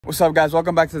What's up, guys?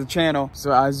 Welcome back to the channel.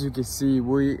 So as you can see,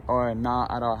 we are not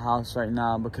at our house right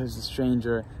now because the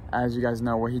stranger, as you guys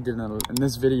know, what he did in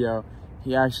this video,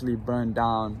 he actually burned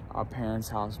down our parents'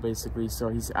 house basically. So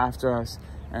he's after us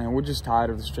and we're just tired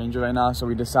of the stranger right now, so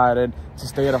we decided to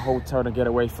stay at a hotel to get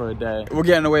away for a day. We're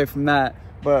getting away from that,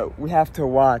 but we have to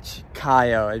watch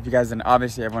Kyle. If you guys didn't,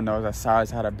 obviously everyone knows that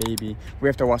Cyrus had a baby. We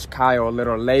have to watch Kyle a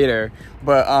little later.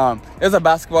 But there's a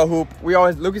basketball hoop.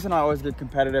 Lucas and I always get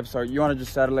competitive, so you want to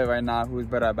just settle it right now, who's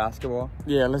better at basketball?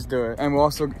 Yeah, let's do it. And we're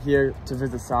also here to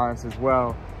visit Cyrus as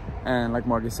well. And like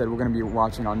Marcus said, we're gonna be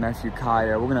watching our nephew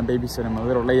Kyle. We're gonna babysit him a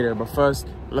little later, but first,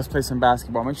 let's play some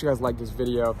basketball. Make sure you guys like this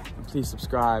video and please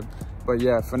subscribe. But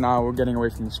yeah, for now, we're getting away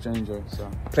from the stranger, so.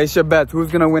 Place your bets.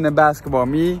 Who's gonna win in basketball,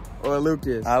 me or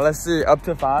Lucas? Let's see, up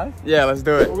to 5? Yeah, let's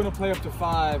do it. We're gonna play up to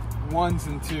 5, 1s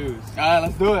and 2s. All right,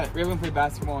 let's do it. We haven't played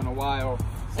basketball in a while.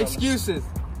 So excuses.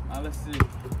 Let's see.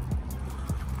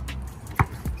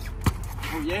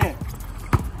 Oh yeah.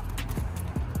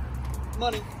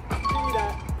 Money, give me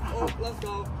that. Oh, let's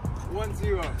go.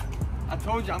 1-0. I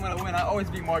told you I'm gonna win. I always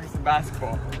beat Marcus in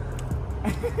basketball.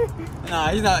 Nah,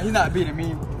 he's not beating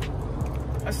me.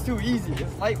 That's too easy.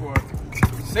 It's light work.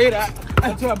 You say that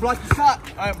until I block the shot.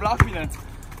 All right, block me then.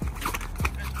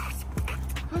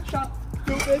 Good shot.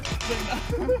 Stupid.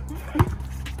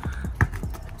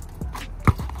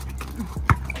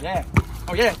 Oh yeah.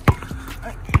 Oh yeah.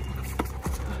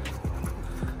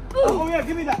 Oh yeah.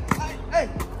 Give me that. Hey.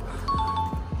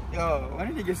 Yo, why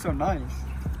did you get so nice?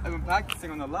 I've been practicing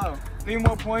on the low. 3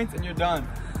 more points and you're done.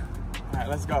 All right,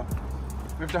 let's go.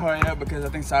 We have to hurry up because I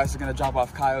think Cyrus is gonna drop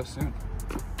off Kyle soon.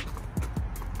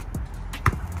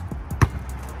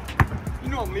 You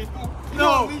know I'm lethal. You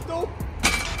know I'm lethal.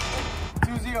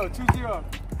 2-0, 2-0.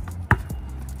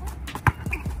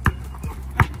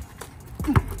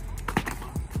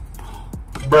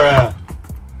 Bruh.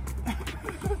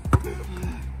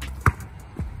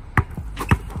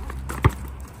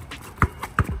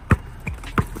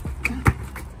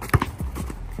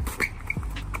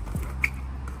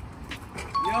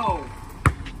 Yo,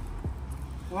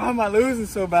 why am I losing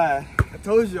so bad? I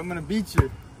told you I'm gonna beat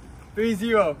you.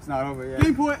 3-0. It's not over yet.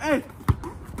 3 point, hey.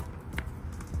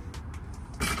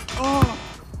 Oh,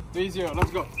 3-0.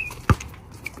 Let's go.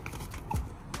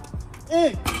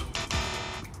 Hey.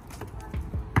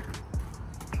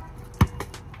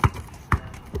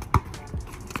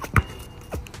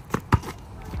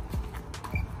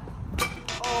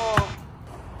 Oh,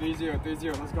 3-0.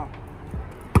 3-0. Let's go.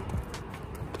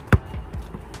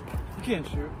 You can't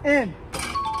shoot. In.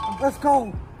 Let's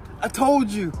go. I told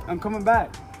you. I'm coming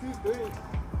back. 2-3.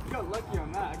 You got lucky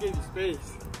on that. I gave you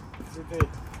space. 2-3.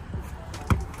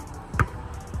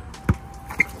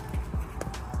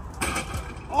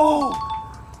 Oh,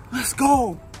 let's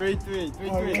go. 3-3. 3-3.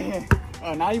 Oh, yeah.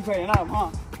 Oh, now you playing up, huh?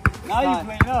 Now you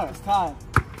playing up. It's time.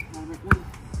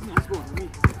 Let's go. You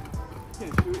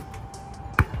can't shoot.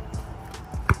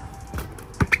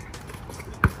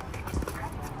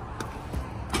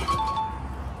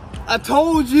 I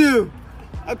told you.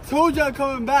 I told you I'm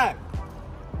coming back.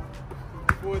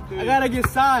 4-3. I gotta get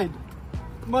signed.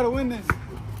 I'm about to win this.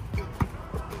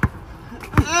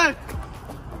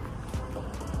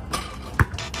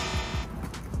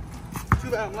 Too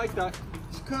bad I'm like that.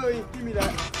 It's Curry, give me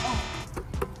that. Oh.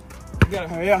 You gotta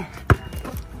hurry up.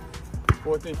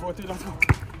 4-3, 4-3, let's go.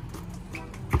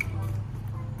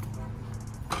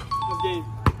 This game.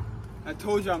 I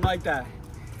told you I'm like that.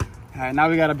 All right, now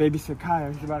we gotta babysit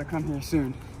Kyle. He's about to come here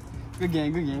soon. Good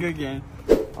game, good game. Good game.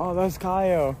 Oh, that's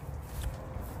Kyle.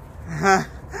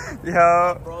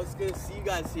 Yo. Bro, it's good to see you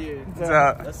guys here. What's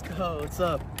up? Let's go. What's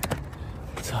up?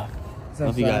 What's up?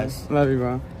 Love you guys. Love you,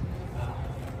 bro.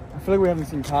 I feel like we haven't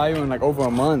seen Kyle in like over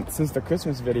a month since the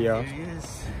Christmas video. Here he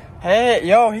is. Hey,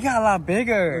 yo, he got a lot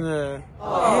bigger.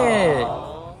 Yeah. Hey,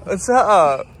 what's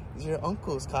up? These are your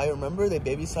uncles, Kyle. Remember they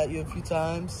babysat you a few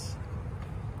times?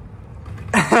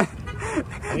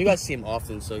 You guys see him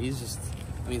often, so he's just,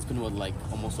 I mean, it's been what, like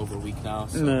almost over a week now,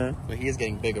 so, but he is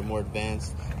getting bigger, more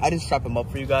advanced. I didn't strap him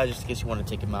up for you guys just in case you want to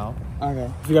take him out.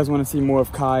 Okay. If you guys want to see more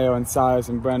of Kyle and Cyrus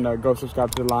and Brenda, go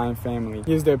subscribe to the Lion family.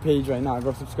 Here's their page right now.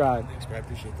 Go subscribe. Thanks, bro. I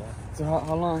appreciate that. So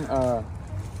how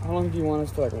long do you want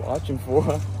us to like watch him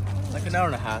for? Like an hour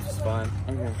and a half is fine.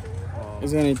 Okay.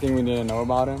 Is there anything we need to know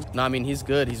about him? No, I mean, he's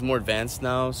good. He's more advanced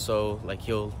now, so like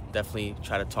he'll definitely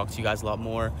try to talk to you guys a lot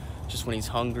more. Just when he's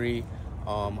hungry.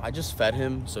 I just fed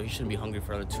him, so he shouldn't be hungry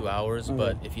for another 2 hours. Okay.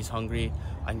 But if he's hungry,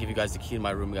 I can give you guys the key to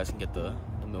my room. You guys can get the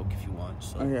milk if you want.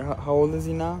 So. Okay, how old is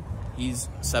he now? He's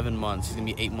 7 months. He's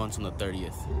gonna be 8 months on the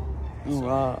 30th. Oh, so,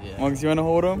 wow. Yeah. Marcus, you wanna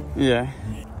hold him? Yeah.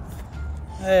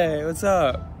 Hey, what's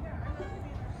up?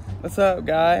 What's up,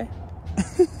 guy?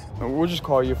 We'll just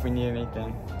call you if we need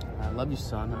anything. I love you,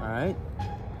 son. All right.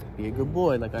 Be a good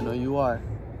boy, like I know you are.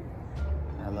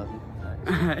 I love you.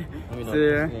 All right. See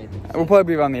ya. We'll probably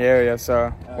be around the area,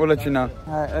 so we'll let you know.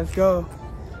 All right, let's go.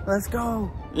 Let's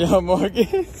go. Yo,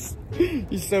 Marcus.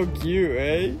 You're so cute,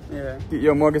 eh? Yeah.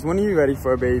 Yo, Marcus, when are you ready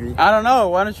for a baby? I don't know.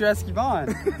 Why don't you ask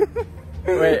Yvonne?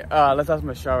 Wait, let's ask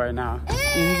Michelle right now.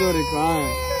 He's already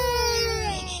crying.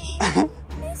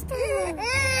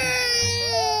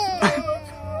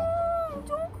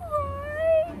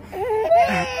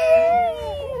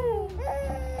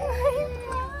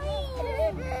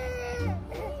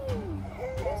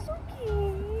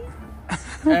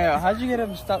 Hey, how'd you get him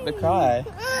to stop the cry?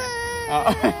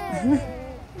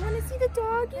 Wanna see the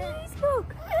doggies?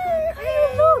 Look!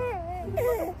 Look!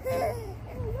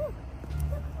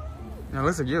 No,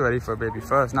 looks like you're ready for a baby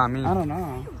first, not me. I don't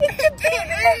know. Look,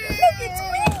 it's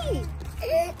Winnie!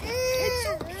 It's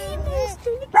okay,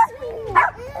 mister.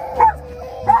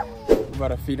 We're about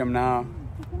to feed him now.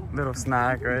 Little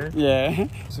snack, right? Yeah.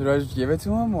 So do I just give it to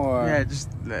him, or? Yeah, just,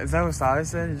 is that what Sally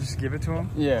said? You just give it to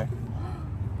him? Yeah.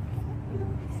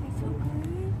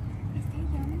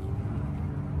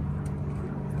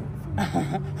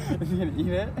 Is he gonna eat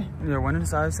it? Yeah, when did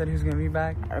Cyrus said he was gonna be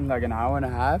back? In like an hour and a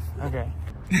half. Okay.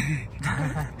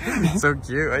 So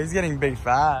cute. He's getting big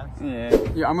fast. Yeah.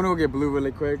 Yeah, I'm gonna go get Blue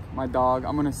really quick, my dog. I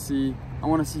wanna see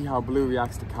how Blue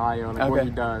reacts to Kyle, like what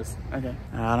he does. Okay.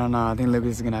 I don't know. I think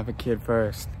Lucas is gonna have a kid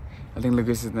first. I think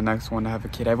Lucas is the next one to have a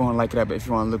kid. Everyone like it up if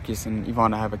you want Lucas and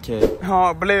Yvonne to have a kid.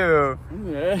 Oh, Blue.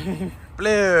 Yeah.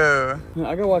 Blue.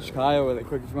 I gotta watch Kyle really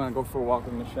quick if you wanna go for a walk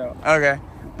with Michelle. Okay.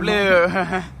 Blue.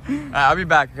 I'll be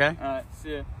back, okay? Alright,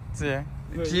 see ya. See ya.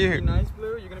 Blue, cute. You gonna be nice,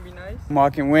 Blue? You gonna be nice?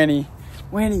 Mark and Winnie.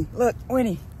 Winnie, look,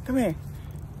 Winnie, come here.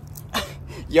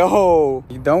 Yo,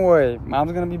 don't worry.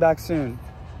 Mom's gonna be back soon.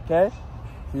 Okay?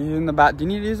 You in the bath? Do you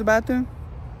need to use the bathroom?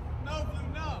 No, Blue,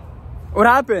 no. What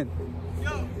happened?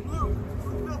 Yo,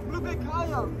 Blue bit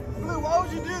Kyle. Blue, why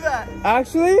would you do that?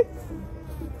 Actually?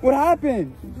 What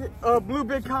happened? Blue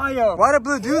bit Kyle. Why did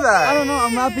Blue do that? I don't know.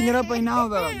 I'm wrapping it up right now,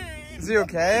 though. Is he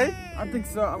okay? I think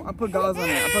so. I put gauze on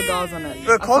it.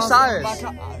 Look, call Cyrus.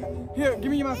 Here, give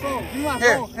me my phone. Give me my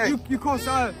phone. Here. You call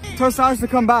Cyrus. Tell Cyrus to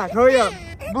come back. Hurry up.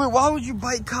 Blue, why would you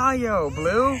bite Kyle,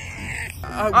 Blue?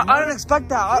 I didn't expect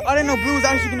that. I didn't know Blue was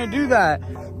actually going to do that.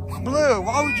 Blue,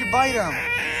 why would you bite him?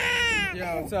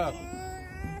 Yo, what's up?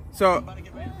 So, what's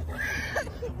going on?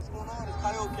 Is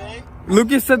Kyle okay?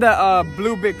 Lucas said that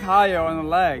Blue bit Kyle on the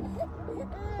leg.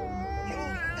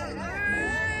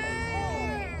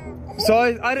 So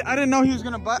I didn't know he was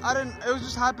gonna bite. It was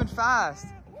just happened fast.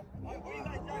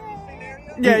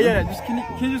 Yeah. Just can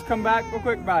you just come back real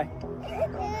quick? Bye.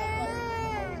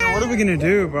 What are we gonna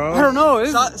do, bro? I don't know.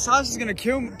 Sas is gonna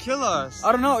kill us.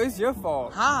 I don't know. It's your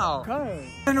fault. How? Cause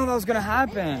I didn't know that was gonna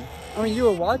happen. I mean, you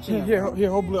were watching. Here,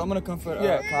 hold Blue. I'm gonna comfort.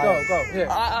 Yeah, Kyle. Go. Here.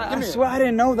 I swear I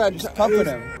didn't know that. Just comfort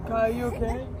him. Kyle, you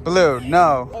okay? Blue,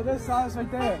 no. Oh, there's Sas right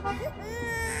there.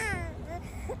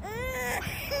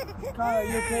 Kyle,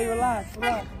 you okay? Relax.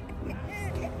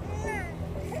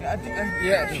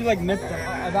 Yeah, she like nipped him.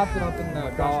 I wrapped it up in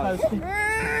the gauze.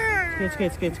 It's okay.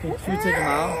 Should we take him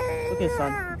out? Okay,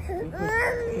 son.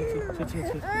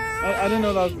 I didn't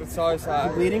know that was with Sari's hat.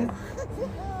 Is he bleeding?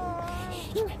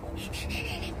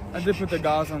 I did put the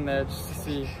gauze on there just to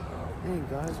see. Hey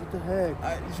guys, what the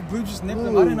heck? Blue just nipped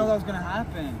him. I didn't know that was gonna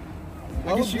happen.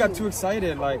 I guess she got too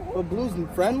excited, like. But Blue's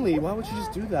friendly. Why would you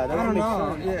just do that? I don't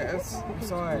know. Yeah, I'm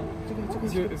sorry. It's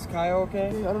okay. Is Kyle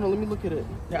okay? Yeah, I don't know. Let me look at it.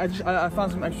 Yeah, I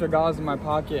found some extra gauze in my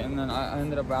pocket, and then I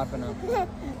ended up wrapping him. You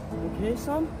okay,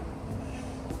 son?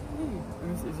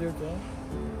 Hey. Is he okay?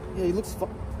 Yeah, he looks.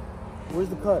 Where's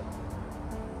the cut?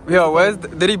 Yo,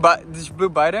 did Blue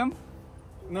bite him?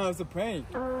 No, it's a prank.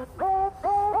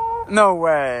 No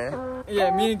way.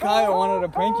 Yeah, me and Kyle wanted to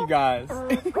prank you guys.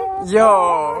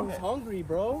 Yo. He's hungry,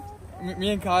 bro. Me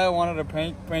and Kyle wanted to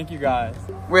prank you guys.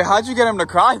 Wait, how'd you get him to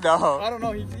cry, though? I don't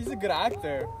know. He's a good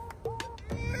actor.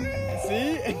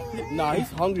 See? Nah,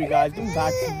 he's hungry, guys. Give him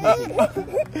back to me.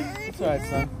 It's alright,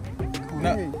 son.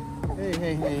 No. Hey.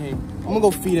 I'm gonna go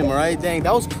feed him, alright? Dang,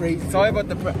 that was crazy. Sorry about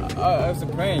the prank. It was a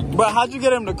prank. But how'd you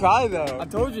get him to cry, though? I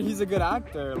told you, he's a good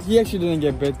actor. He actually didn't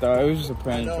get bit, though. It was just a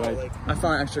prank. I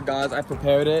found extra gauze. I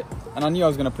prepared it. And I knew I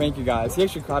was gonna prank you guys. He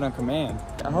actually cried on command.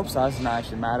 I hope Sas is not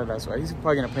actually mad at us, right? He's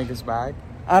probably gonna prank us back.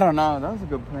 I don't know. That was a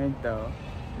good prank, though.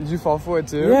 Did you fall for it,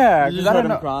 too? Yeah. You just heard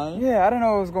him crying? Yeah, I don't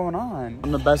know what was going on.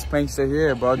 I'm the best prankster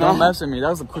here, bro. Don't mess with me. That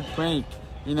was a quick prank,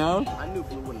 you know? I knew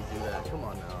Blue wouldn't do that. Come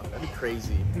on now. That'd be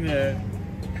crazy. Yeah.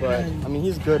 But, I mean,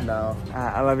 he's good now.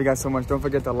 I love you guys so much. Don't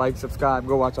forget to like, subscribe,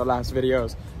 go watch our last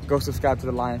videos. Go subscribe to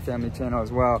the Lion Family channel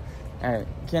as well. Hey,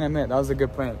 can't admit, that was a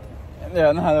good prank.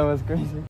 Yeah, no, that was crazy.